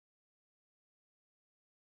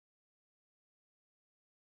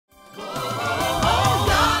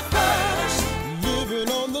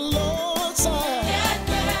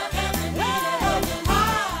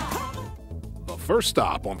First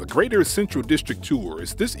stop on the Greater Central District Tour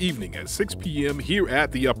is this evening at 6 p.m. here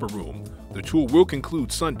at the Upper Room. The tour will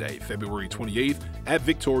conclude Sunday, February 28th at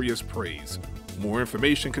Victoria's Praise. More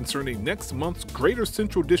information concerning next month's Greater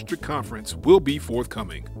Central District Conference will be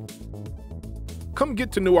forthcoming. Come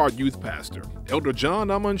get to know our youth pastor. Elder John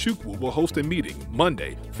Amanchukwu will host a meeting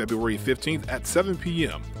Monday, February 15th at 7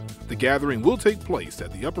 p.m. The gathering will take place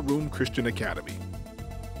at the Upper Room Christian Academy.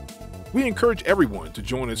 We encourage everyone to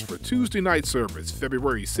join us for Tuesday night service,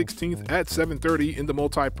 February 16th at 7:30 in the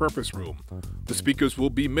Multi-Purpose Room. The speakers will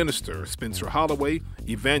be Minister Spencer Holloway,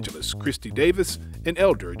 Evangelist Christy Davis, and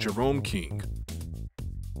Elder Jerome King.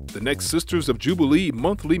 The next Sisters of Jubilee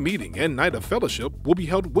monthly meeting and night of fellowship will be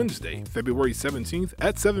held Wednesday, February 17th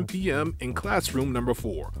at 7 p.m. in classroom number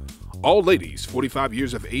 4. All ladies 45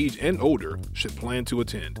 years of age and older should plan to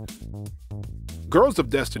attend. Girls of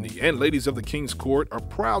Destiny and Ladies of the King's Court are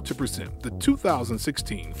proud to present the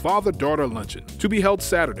 2016 Father-Daughter Luncheon to be held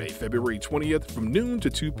Saturday, February 20th from noon to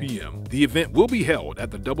 2 p.m. The event will be held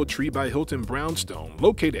at the DoubleTree by Hilton Brownstone,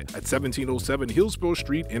 located at 1707 Hillsborough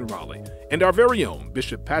Street in Raleigh. And our very own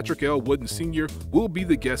Bishop Patrick L. Wooden Sr. will be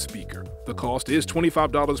the guest speaker. The cost is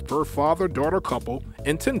 $25 per father-daughter couple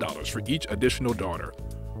and $10 for each additional daughter.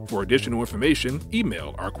 For additional information,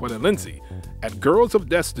 email Arquetta Lindsay at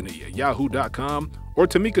girlsofdestiny@yahoo.com or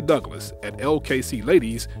Tamika Douglas at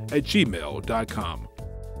lkcladies@gmail.com.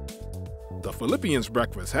 The Philippians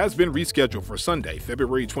Breakfast has been rescheduled for Sunday,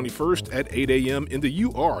 February 21st at 8 a.m. in the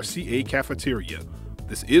URCA cafeteria.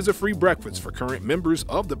 This is a free breakfast for current members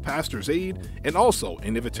of the Pastor's Aid and also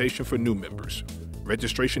an invitation for new members.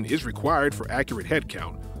 Registration is required for accurate head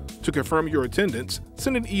count. To confirm your attendance,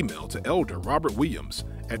 send an email to Elder Robert Williams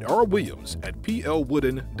at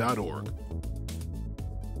rwilliams@plwooden.org.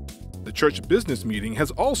 The church business meeting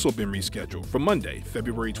has also been rescheduled for Monday,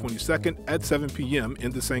 February 22nd at 7 p.m.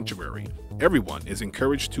 in the sanctuary. Everyone is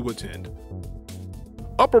encouraged to attend.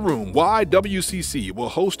 Upper Room YWCC will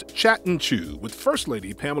host Chat and Chew with First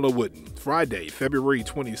Lady Pamela Wooden, Friday, February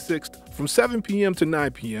 26th from 7 p.m. to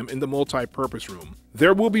 9 p.m. in the Multi-Purpose Room.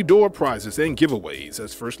 There will be door prizes and giveaways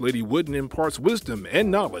as First Lady Wooden imparts wisdom and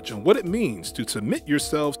knowledge on what it means to submit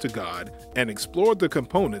yourselves to God and explore the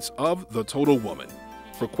components of the total woman.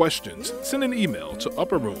 For questions, send an email to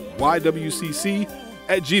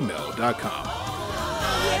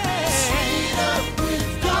upperroomywcc@gmail.com.